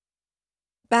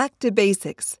Back to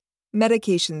Basics,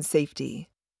 Medication Safety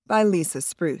by Lisa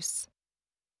Spruce.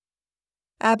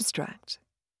 Abstract.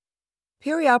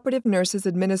 Perioperative nurses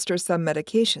administer some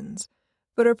medications,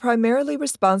 but are primarily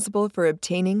responsible for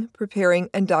obtaining, preparing,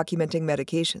 and documenting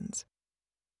medications.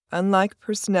 Unlike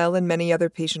personnel in many other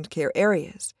patient care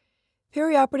areas,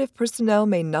 perioperative personnel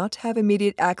may not have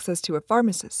immediate access to a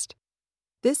pharmacist.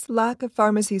 This lack of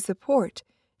pharmacy support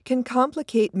can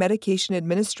complicate medication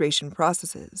administration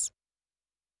processes.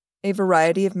 A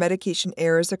variety of medication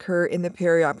errors occur in the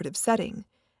perioperative setting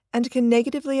and can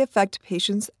negatively affect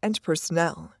patients and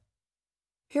personnel.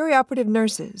 Perioperative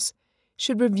nurses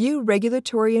should review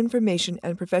regulatory information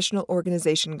and professional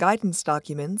organization guidance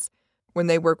documents when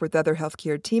they work with other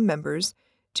healthcare team members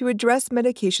to address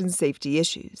medication safety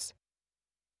issues.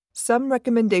 Some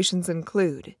recommendations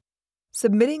include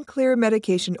submitting clear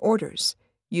medication orders,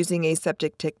 using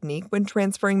aseptic technique when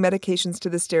transferring medications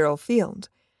to the sterile field,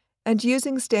 and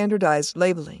using standardized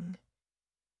labeling.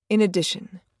 In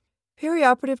addition,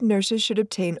 perioperative nurses should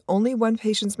obtain only one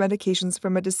patient's medications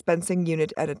from a dispensing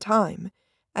unit at a time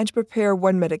and prepare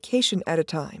one medication at a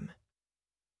time.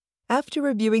 After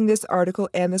reviewing this article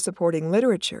and the supporting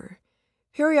literature,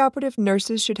 perioperative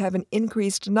nurses should have an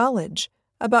increased knowledge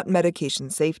about medication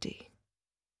safety.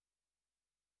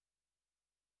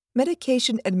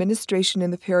 Medication administration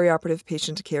in the perioperative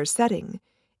patient care setting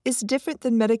is different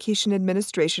than medication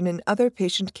administration in other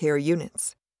patient care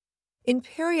units. In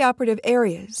perioperative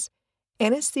areas,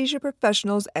 anesthesia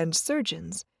professionals and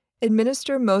surgeons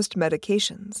administer most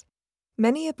medications,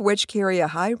 many of which carry a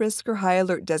high risk or high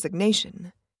alert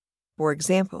designation. For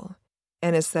example,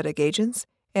 anesthetic agents,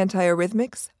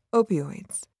 antiarrhythmics,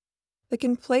 opioids, that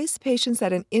can place patients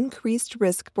at an increased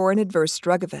risk for an adverse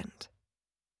drug event.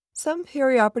 Some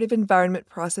perioperative environment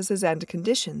processes and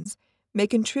conditions may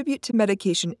contribute to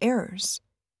medication errors,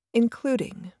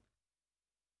 including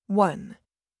 1.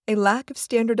 A lack of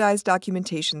standardized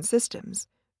documentation systems,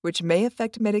 which may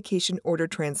affect medication order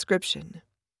transcription.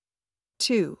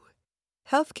 2.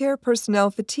 Healthcare personnel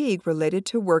fatigue related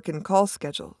to work and call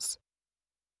schedules.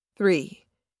 3.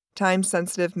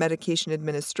 Time-sensitive medication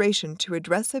administration to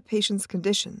address a patient's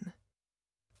condition.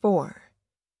 4.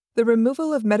 The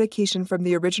removal of medication from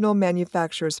the original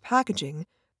manufacturer's packaging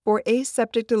for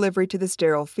aseptic delivery to the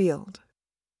sterile field.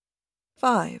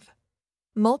 5.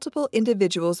 Multiple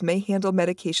individuals may handle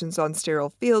medications on sterile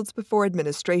fields before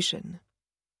administration.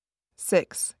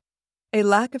 6. A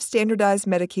lack of standardized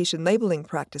medication labeling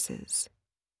practices.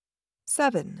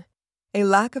 7. A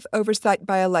lack of oversight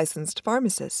by a licensed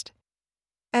pharmacist.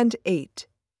 And 8.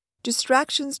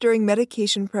 Distractions during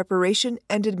medication preparation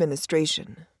and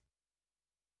administration.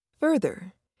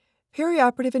 Further,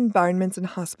 perioperative environments in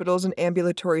hospitals and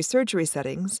ambulatory surgery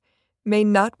settings may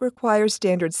not require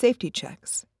standard safety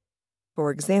checks. For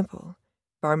example,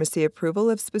 pharmacy approval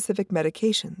of specific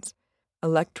medications,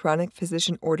 electronic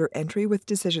physician order entry with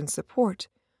decision support,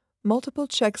 multiple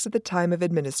checks at the time of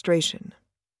administration.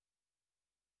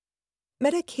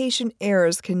 Medication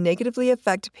errors can negatively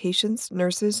affect patients,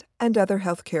 nurses, and other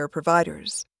healthcare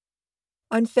providers.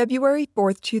 On February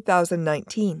 4,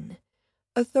 2019,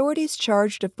 authorities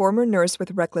charged a former nurse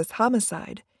with reckless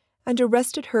homicide and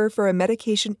arrested her for a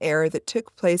medication error that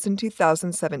took place in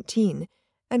 2017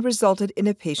 and resulted in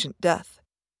a patient death.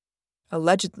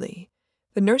 Allegedly,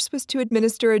 the nurse was to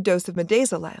administer a dose of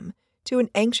midazolam to an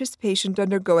anxious patient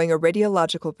undergoing a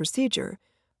radiological procedure,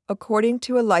 according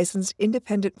to a licensed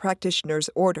independent practitioner's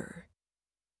order.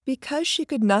 Because she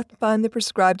could not find the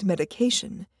prescribed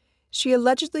medication, she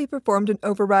allegedly performed an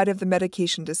override of the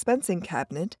medication dispensing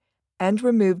cabinet and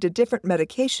removed a different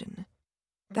medication,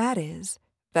 that is,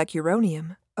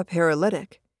 vecuronium, a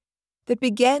paralytic, that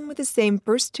began with the same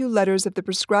first two letters of the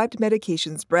prescribed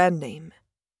medication's brand name.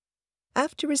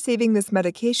 After receiving this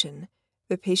medication,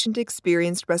 the patient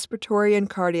experienced respiratory and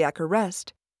cardiac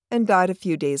arrest and died a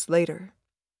few days later.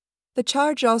 The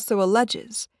charge also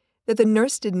alleges that the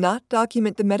nurse did not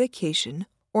document the medication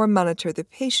or monitor the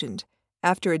patient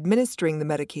after administering the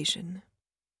medication.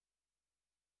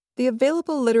 The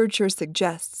available literature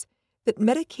suggests that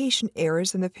medication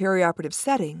errors in the perioperative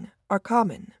setting are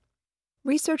common.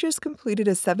 Researchers completed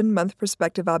a 7-month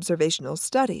prospective observational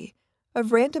study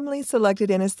of randomly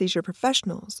selected anesthesia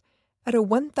professionals at a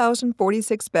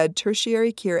 1,046-bed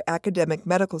tertiary care academic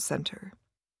medical center.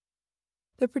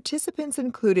 The participants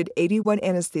included 81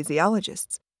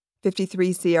 anesthesiologists,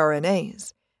 53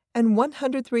 CRNAs, and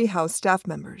 103 house staff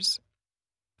members.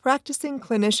 Practicing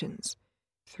clinicians,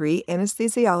 3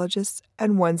 anesthesiologists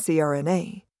and 1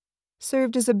 CRNA,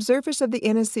 served as observers of the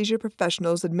anesthesia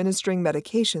professionals administering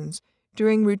medications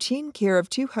during routine care of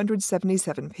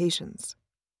 277 patients.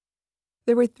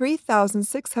 There were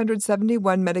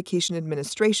 3,671 medication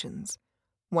administrations,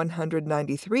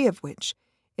 193 of which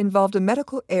involved a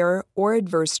medical error or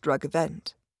adverse drug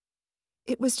event.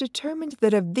 It was determined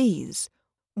that of these,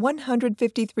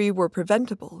 153 were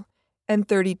preventable, and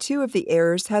 32 of the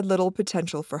errors had little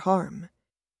potential for harm.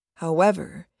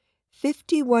 However,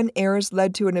 51 errors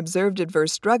led to an observed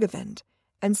adverse drug event,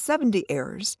 and 70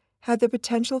 errors had the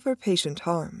potential for patient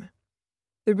harm.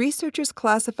 The researchers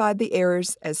classified the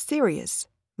errors as serious,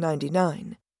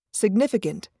 99,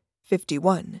 significant,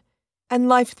 51, and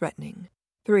life-threatening,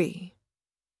 3.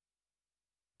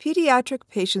 Pediatric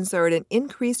patients are at an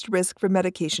increased risk for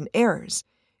medication errors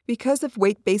because of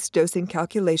weight-based dosing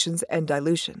calculations and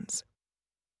dilutions.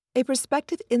 A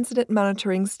prospective incident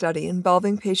monitoring study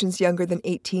involving patients younger than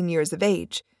 18 years of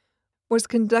age was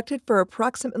conducted for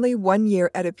approximately 1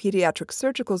 year at a pediatric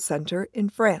surgical center in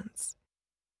France.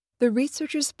 The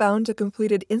researchers found a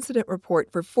completed incident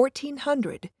report for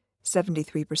 1,400,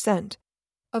 73%,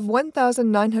 of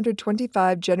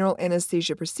 1,925 general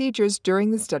anesthesia procedures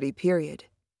during the study period.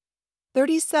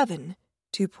 37,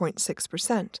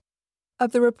 2.6%,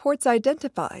 of the reports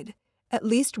identified at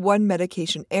least one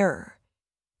medication error.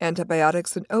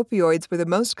 Antibiotics and opioids were the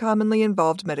most commonly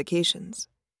involved medications.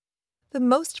 The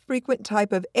most frequent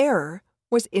type of error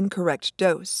was incorrect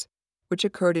dose, which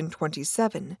occurred in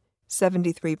 27,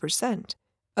 73%,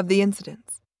 of the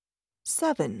incidents.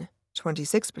 7,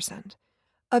 26%,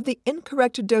 of the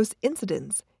incorrect dose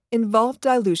incidents involved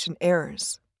dilution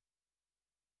errors.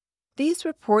 These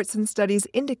reports and studies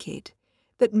indicate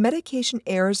that medication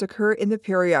errors occur in the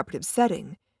perioperative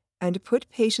setting and put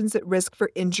patients at risk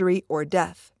for injury or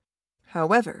death.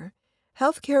 However,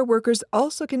 healthcare workers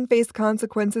also can face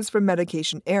consequences from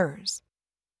medication errors.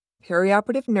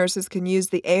 Perioperative nurses can use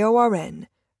the AORN,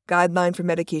 Guideline for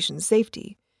Medication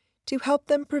Safety, to help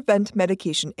them prevent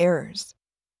medication errors.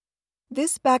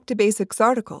 This Back to Basics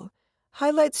article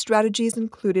highlights strategies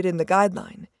included in the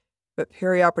guideline, but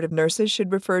perioperative nurses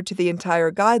should refer to the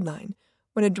entire guideline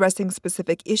when addressing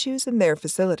specific issues in their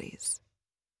facilities.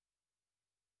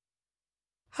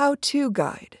 How-to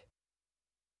Guide.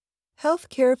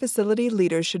 Healthcare facility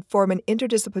leaders should form an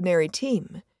interdisciplinary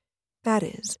team, that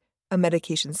is, a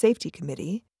medication safety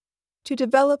committee, to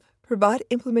develop, provide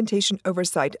implementation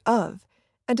oversight of,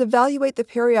 and evaluate the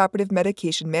perioperative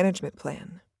medication management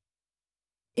plan.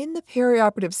 In the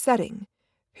perioperative setting,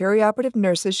 perioperative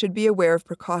nurses should be aware of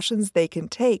precautions they can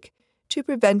take to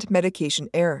prevent medication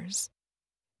errors.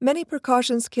 Many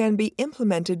precautions can be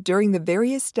implemented during the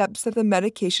various steps of the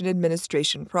medication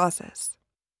administration process.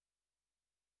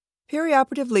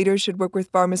 Perioperative leaders should work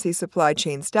with pharmacy supply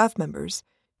chain staff members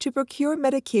to procure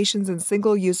medications in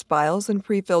single-use vials and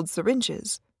pre-filled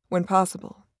syringes when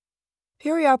possible.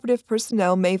 Perioperative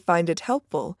personnel may find it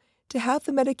helpful to have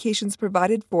the medications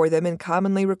provided for them in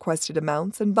commonly requested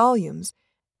amounts and volumes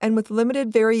and with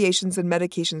limited variations in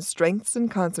medication strengths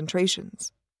and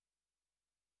concentrations.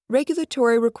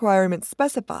 Regulatory requirements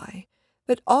specify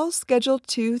that all Schedule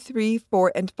 2, 3,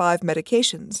 4, and 5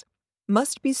 medications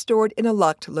must be stored in a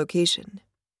locked location.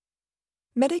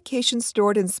 Medications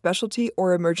stored in specialty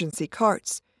or emergency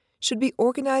carts should be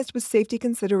organized with safety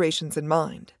considerations in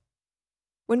mind.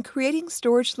 When creating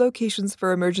storage locations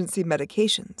for emergency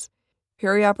medications,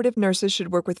 perioperative nurses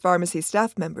should work with pharmacy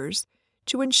staff members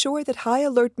to ensure that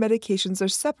high-alert medications are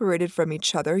separated from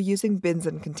each other using bins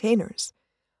and containers.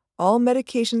 All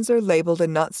medications are labeled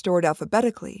and not stored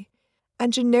alphabetically,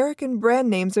 and generic and brand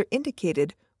names are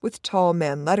indicated with tall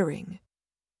man lettering.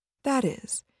 That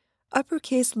is,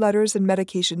 uppercase letters and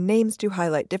medication names to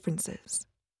highlight differences.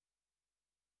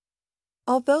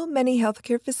 Although many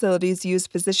healthcare facilities use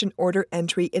physician order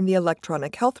entry in the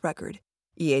electronic health record,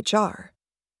 EHR,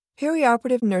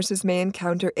 perioperative nurses may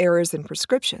encounter errors in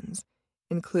prescriptions,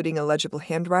 including illegible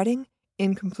handwriting,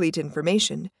 incomplete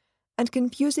information, and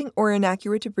confusing or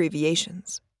inaccurate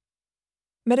abbreviations.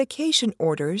 Medication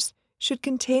orders should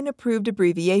contain approved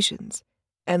abbreviations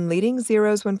and leading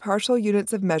zeros when partial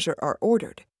units of measure are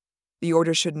ordered. The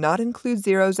order should not include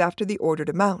zeros after the ordered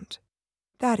amount,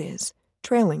 that is,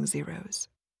 trailing zeros.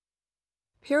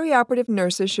 Perioperative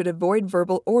nurses should avoid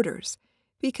verbal orders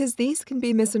because these can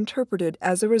be misinterpreted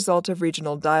as a result of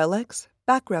regional dialects,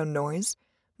 background noise,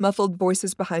 muffled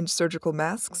voices behind surgical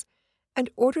masks, and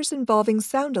orders involving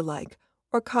sound-alike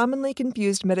or commonly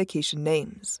confused medication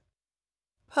names.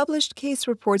 Published case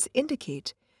reports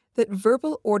indicate that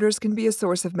verbal orders can be a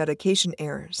source of medication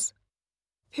errors.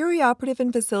 Perioperative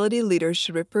and facility leaders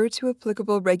should refer to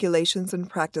applicable regulations and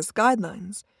practice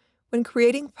guidelines when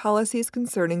creating policies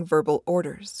concerning verbal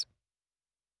orders.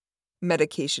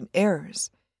 Medication errors,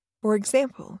 for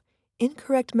example,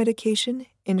 incorrect medication,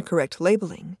 incorrect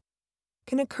labeling,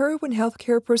 can occur when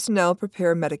healthcare personnel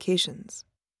prepare medications.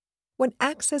 When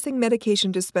accessing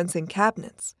medication dispensing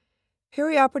cabinets,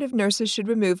 perioperative nurses should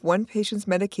remove one patient's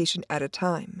medication at a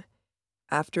time.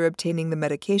 After obtaining the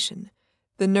medication,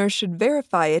 the nurse should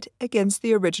verify it against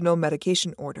the original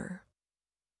medication order.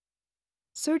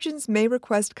 Surgeons may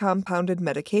request compounded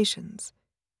medications,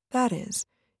 that is,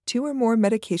 2 or more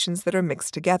medications that are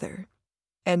mixed together,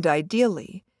 and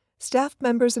ideally, staff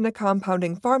members in a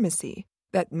compounding pharmacy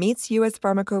that meets U.S.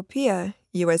 Pharmacopoeia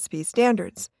 (USP)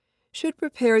 standards should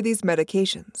prepare these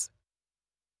medications.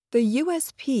 The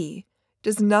USP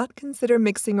does not consider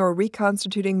mixing or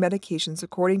reconstituting medications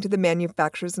according to the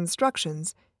manufacturer's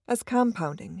instructions as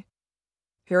compounding.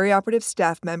 Perioperative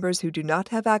staff members who do not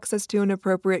have access to an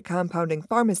appropriate compounding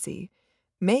pharmacy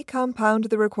may compound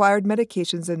the required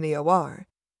medications in the OR,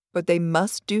 but they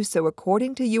must do so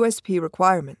according to USP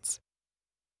requirements.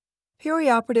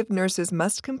 Perioperative nurses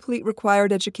must complete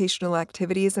required educational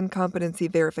activities and competency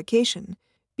verification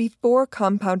before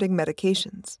compounding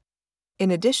medications.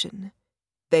 In addition,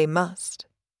 they must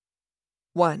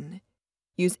 1.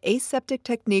 Use aseptic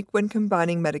technique when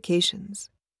combining medications.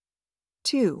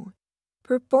 2.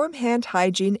 Perform hand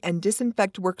hygiene and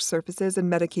disinfect work surfaces and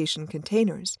medication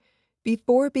containers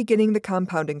before beginning the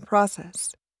compounding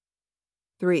process.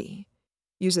 3.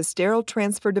 Use a sterile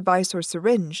transfer device or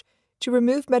syringe to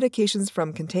remove medications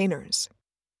from containers.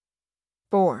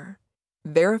 4.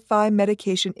 Verify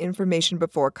medication information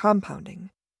before compounding,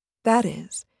 that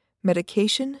is,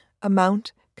 medication,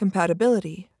 amount,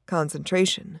 compatibility,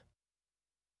 concentration.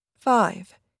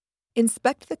 5.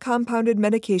 Inspect the compounded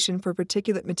medication for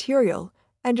particulate material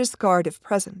and discard if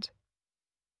present.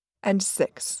 And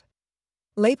 6.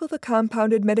 Label the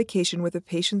compounded medication with the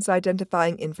patient's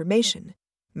identifying information,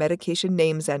 medication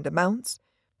names and amounts,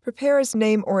 preparer's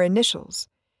name or initials,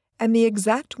 and the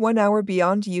exact 1 hour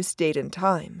beyond use date and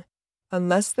time,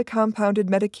 unless the compounded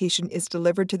medication is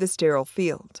delivered to the sterile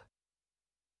field.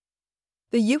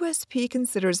 The USP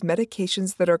considers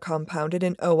medications that are compounded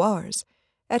in ORs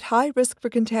at high risk for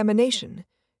contamination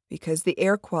because the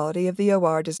air quality of the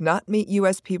OR does not meet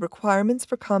USP requirements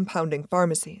for compounding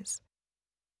pharmacies.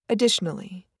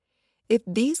 Additionally, if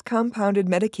these compounded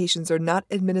medications are not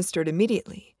administered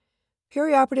immediately,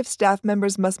 perioperative staff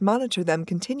members must monitor them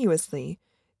continuously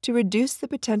to reduce the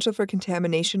potential for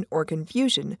contamination or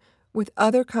confusion with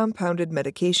other compounded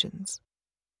medications.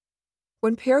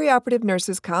 When perioperative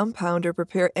nurses compound or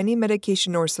prepare any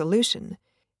medication or solution,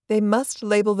 they must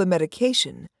label the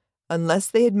medication unless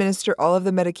they administer all of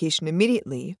the medication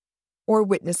immediately or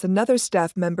witness another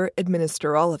staff member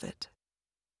administer all of it.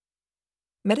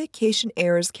 Medication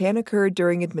errors can occur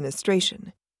during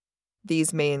administration.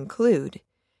 These may include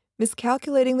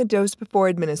miscalculating the dose before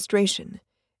administration,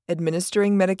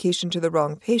 administering medication to the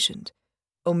wrong patient,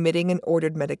 omitting an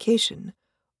ordered medication,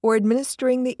 or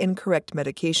administering the incorrect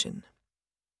medication.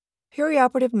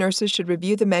 Perioperative nurses should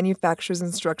review the manufacturer's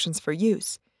instructions for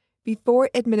use before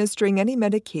administering any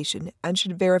medication and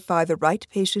should verify the right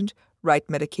patient, right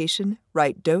medication,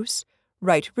 right dose,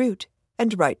 right route,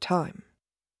 and right time.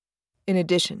 In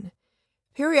addition,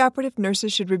 perioperative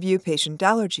nurses should review patient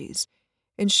allergies,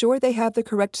 ensure they have the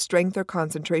correct strength or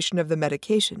concentration of the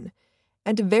medication,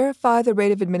 and verify the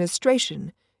rate of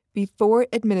administration before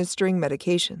administering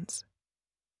medications.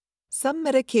 Some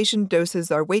medication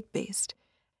doses are weight-based,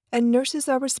 and nurses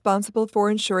are responsible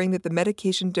for ensuring that the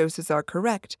medication doses are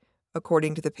correct,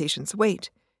 according to the patient's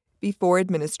weight, before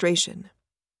administration.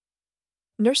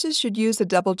 Nurses should use a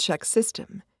double-check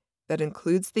system that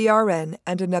includes the RN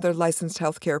and another licensed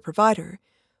healthcare provider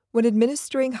when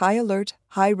administering high-alert,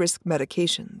 high-risk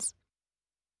medications.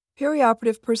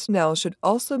 Perioperative personnel should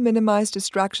also minimize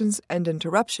distractions and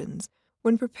interruptions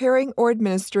when preparing or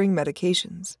administering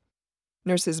medications.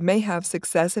 Nurses may have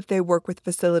success if they work with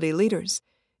facility leaders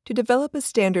to develop a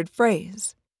standard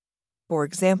phrase, for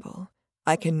example,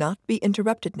 "I cannot be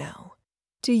interrupted now,"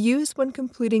 to use when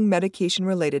completing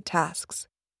medication-related tasks.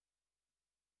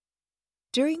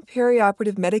 During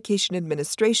perioperative medication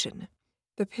administration,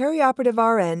 the perioperative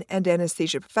RN and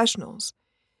anesthesia professionals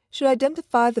should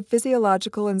identify the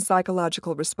physiological and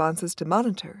psychological responses to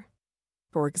monitor,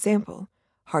 for example,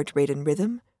 heart rate and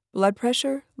rhythm, blood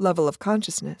pressure, level of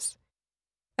consciousness,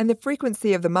 and the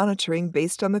frequency of the monitoring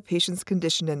based on the patient's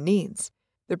condition and needs,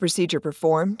 the procedure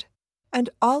performed, and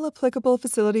all applicable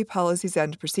facility policies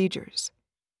and procedures.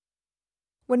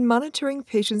 When monitoring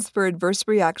patients for adverse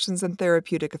reactions and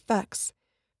therapeutic effects,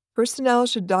 personnel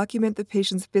should document the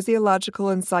patient's physiological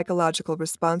and psychological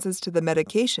responses to the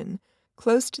medication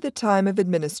close to the time of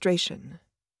administration.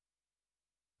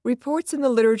 Reports in the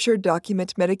literature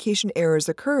document medication errors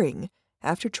occurring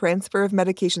after transfer of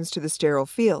medications to the sterile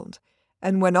field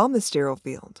and when on the sterile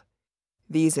field.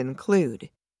 These include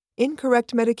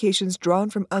incorrect medications drawn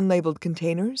from unlabeled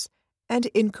containers and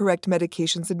incorrect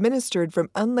medications administered from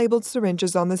unlabeled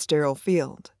syringes on the sterile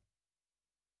field.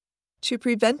 To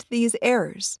prevent these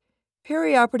errors,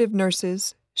 perioperative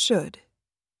nurses should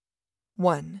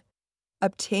 1.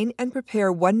 Obtain and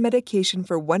prepare one medication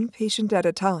for one patient at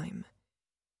a time.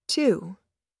 2.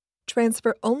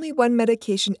 Transfer only one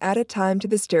medication at a time to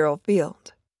the sterile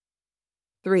field.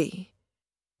 3.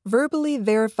 Verbally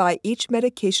verify each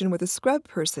medication with a scrub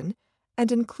person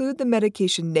and include the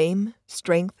medication name,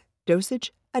 strength,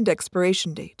 dosage, and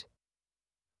expiration date.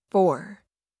 4.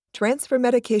 Transfer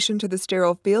medication to the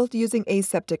sterile field using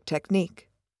aseptic technique.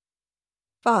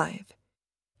 5.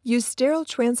 Use sterile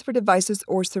transfer devices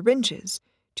or syringes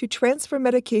to transfer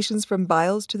medications from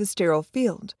vials to the sterile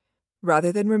field,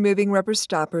 rather than removing rubber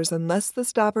stoppers unless the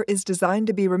stopper is designed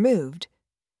to be removed,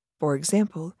 for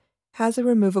example, has a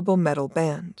removable metal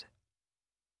band.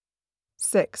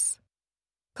 6.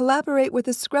 Collaborate with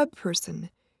a scrub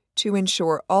person to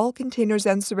ensure all containers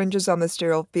and syringes on the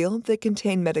sterile field that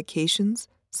contain medications,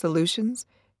 solutions,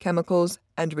 chemicals,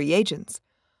 and reagents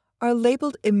are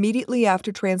labeled immediately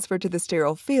after transfer to the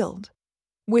sterile field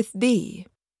with the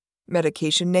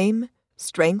medication name,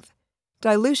 strength,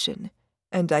 dilution,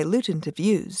 and dilutant if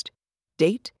used,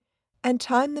 date, and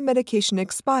time the medication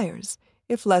expires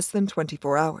if less than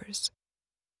 24 hours.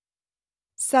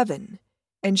 7.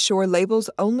 Ensure labels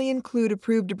only include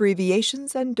approved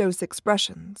abbreviations and dose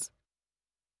expressions.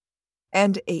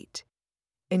 And 8.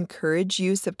 Encourage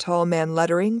use of tall man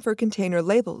lettering for container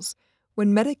labels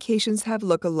when medications have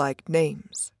look-alike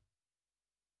names.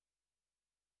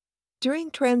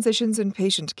 During transitions in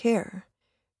patient care,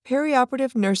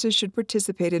 perioperative nurses should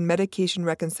participate in medication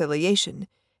reconciliation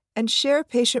and share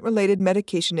patient-related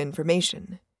medication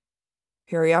information.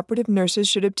 Perioperative nurses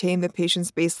should obtain the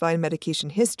patient's baseline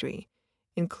medication history,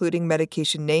 including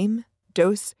medication name,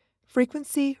 dose,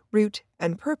 frequency, route,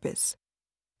 and purpose,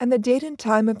 and the date and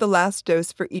time of the last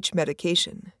dose for each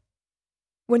medication.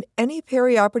 When any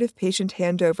perioperative patient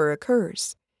handover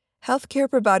occurs, healthcare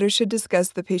providers should discuss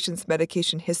the patient's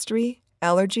medication history,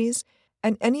 allergies,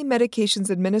 and any medications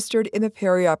administered in the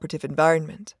perioperative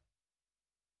environment.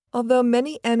 Although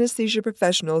many anesthesia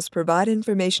professionals provide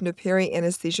information to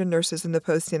peri-anesthesia nurses in the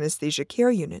post-anesthesia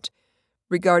care unit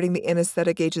regarding the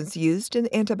anesthetic agents used in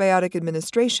antibiotic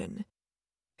administration,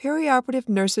 perioperative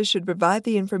nurses should provide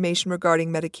the information regarding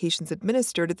medications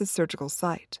administered at the surgical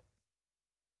site.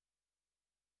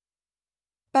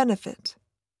 Benefit: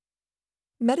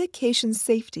 medication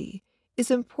safety is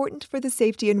important for the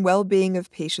safety and well-being of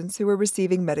patients who are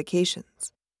receiving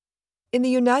medications. In the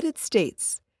United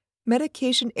States,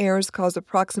 medication errors cause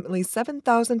approximately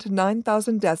 7,000 to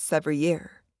 9,000 deaths every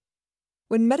year.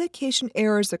 When medication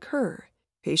errors occur,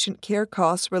 patient care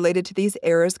costs related to these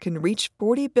errors can reach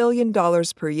 $40 billion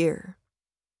per year.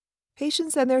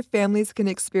 Patients and their families can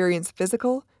experience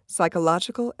physical,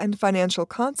 psychological, and financial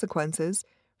consequences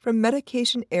from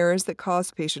medication errors that cause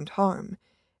patient harm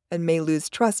and may lose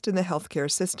trust in the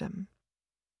healthcare system.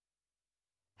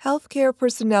 Healthcare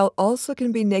personnel also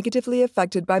can be negatively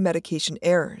affected by medication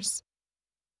errors.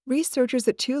 Researchers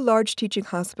at 2 large teaching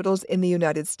hospitals in the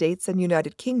United States and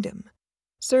United Kingdom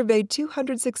surveyed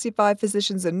 265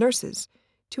 physicians and nurses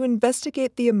to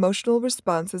investigate the emotional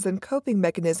responses and coping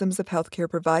mechanisms of healthcare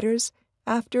providers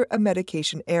after a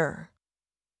medication error.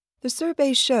 The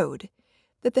survey showed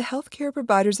that the healthcare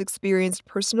providers experienced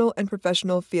personal and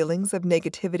professional feelings of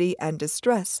negativity and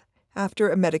distress after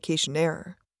a medication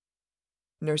error.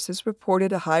 Nurses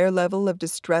reported a higher level of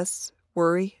distress,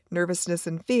 worry, nervousness,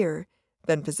 and fear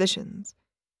than physicians.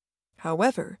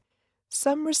 However,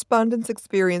 some respondents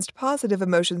experienced positive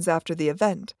emotions after the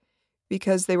event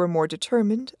because they were more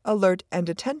determined, alert, and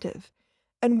attentive,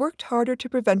 and worked harder to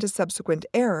prevent a subsequent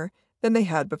error than they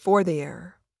had before the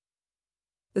error.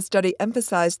 The study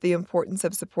emphasized the importance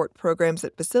of support programs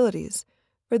at facilities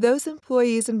for those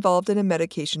employees involved in a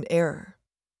medication error.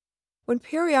 When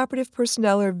perioperative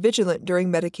personnel are vigilant during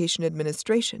medication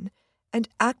administration and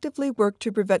actively work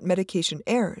to prevent medication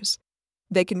errors,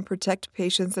 they can protect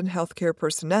patients and healthcare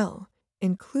personnel,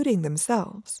 including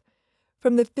themselves,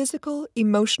 from the physical,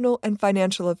 emotional, and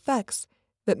financial effects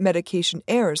that medication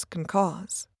errors can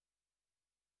cause.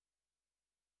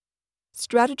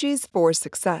 Strategies for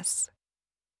success.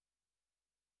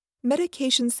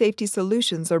 Medication safety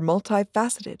solutions are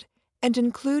multifaceted and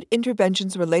include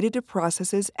interventions related to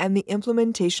processes and the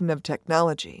implementation of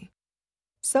technology.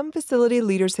 Some facility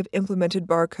leaders have implemented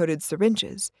barcoded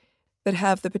syringes that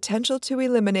have the potential to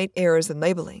eliminate errors in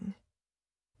labeling.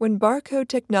 When barcode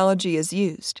technology is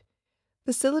used,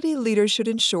 Facility leaders should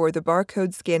ensure the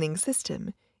barcode scanning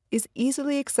system is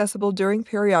easily accessible during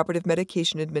perioperative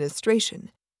medication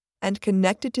administration and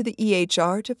connected to the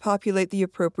EHR to populate the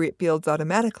appropriate fields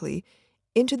automatically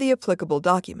into the applicable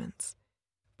documents.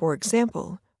 For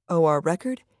example, OR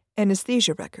record,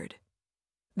 anesthesia record.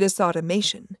 This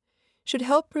automation should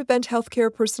help prevent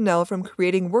healthcare personnel from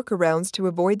creating workarounds to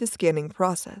avoid the scanning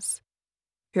process.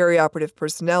 Perioperative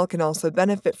personnel can also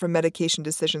benefit from medication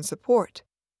decision support.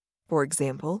 For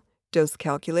example, dose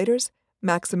calculators,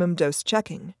 maximum dose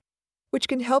checking, which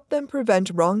can help them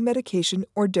prevent wrong medication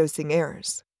or dosing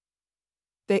errors.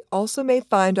 They also may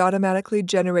find automatically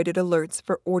generated alerts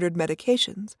for ordered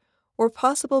medications or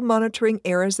possible monitoring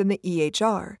errors in the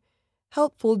EHR,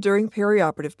 helpful during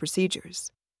perioperative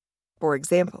procedures. For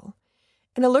example,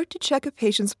 an alert to check a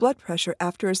patient's blood pressure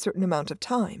after a certain amount of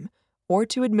time or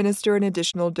to administer an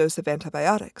additional dose of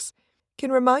antibiotics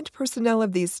can remind personnel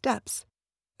of these steps,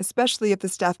 especially if the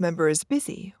staff member is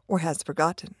busy or has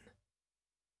forgotten.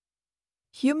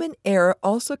 Human error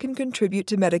also can contribute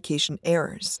to medication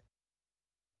errors.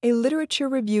 A literature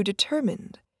review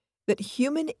determined that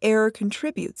human error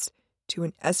contributes to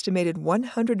an estimated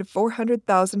 100 to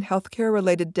 400,000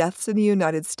 healthcare-related deaths in the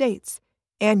United States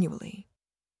annually.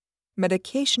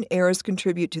 Medication errors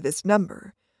contribute to this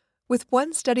number, with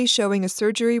one study showing a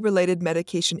surgery-related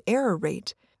medication error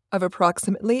rate of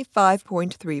approximately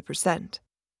 5.3%.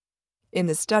 In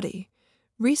the study,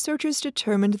 researchers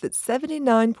determined that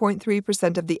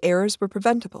 79.3% of the errors were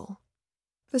preventable.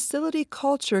 Facility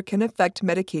culture can affect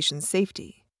medication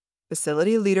safety.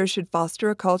 Facility leaders should foster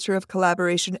a culture of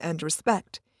collaboration and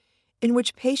respect, in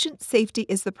which patient safety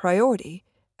is the priority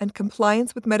and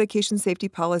compliance with medication safety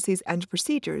policies and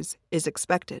procedures is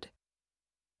expected.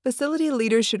 Facility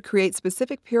leaders should create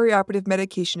specific perioperative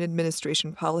medication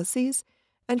administration policies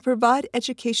and provide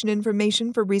education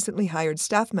information for recently hired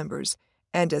staff members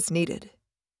and as needed.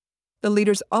 The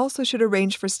leaders also should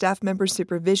arrange for staff member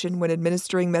supervision when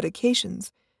administering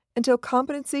medications until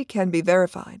competency can be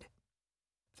verified.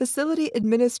 Facility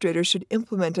administrators should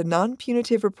implement a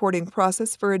non-punitive reporting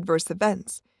process for adverse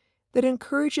events that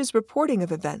encourages reporting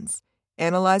of events,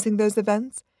 analyzing those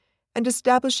events, and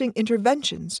establishing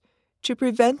interventions to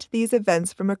prevent these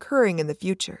events from occurring in the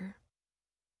future.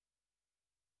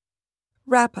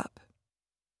 Wrap-up.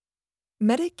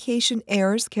 Medication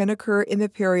errors can occur in the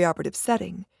perioperative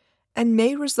setting and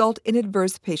may result in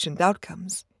adverse patient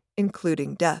outcomes,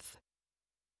 including death.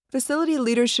 Facility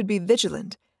leaders should be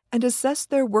vigilant and assess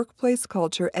their workplace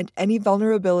culture and any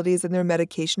vulnerabilities in their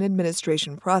medication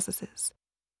administration processes.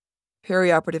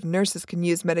 Perioperative nurses can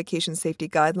use medication safety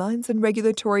guidelines and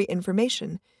regulatory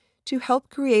information to help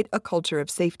create a culture of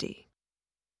safety.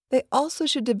 They also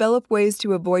should develop ways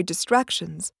to avoid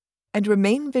distractions and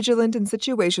remain vigilant in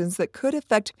situations that could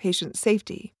affect patient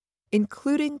safety,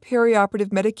 including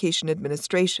perioperative medication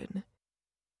administration.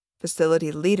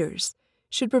 Facility leaders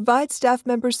should provide staff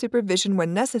member supervision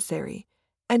when necessary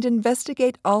and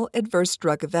investigate all adverse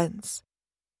drug events.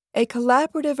 A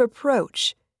collaborative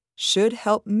approach should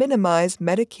help minimize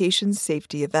medication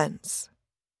safety events.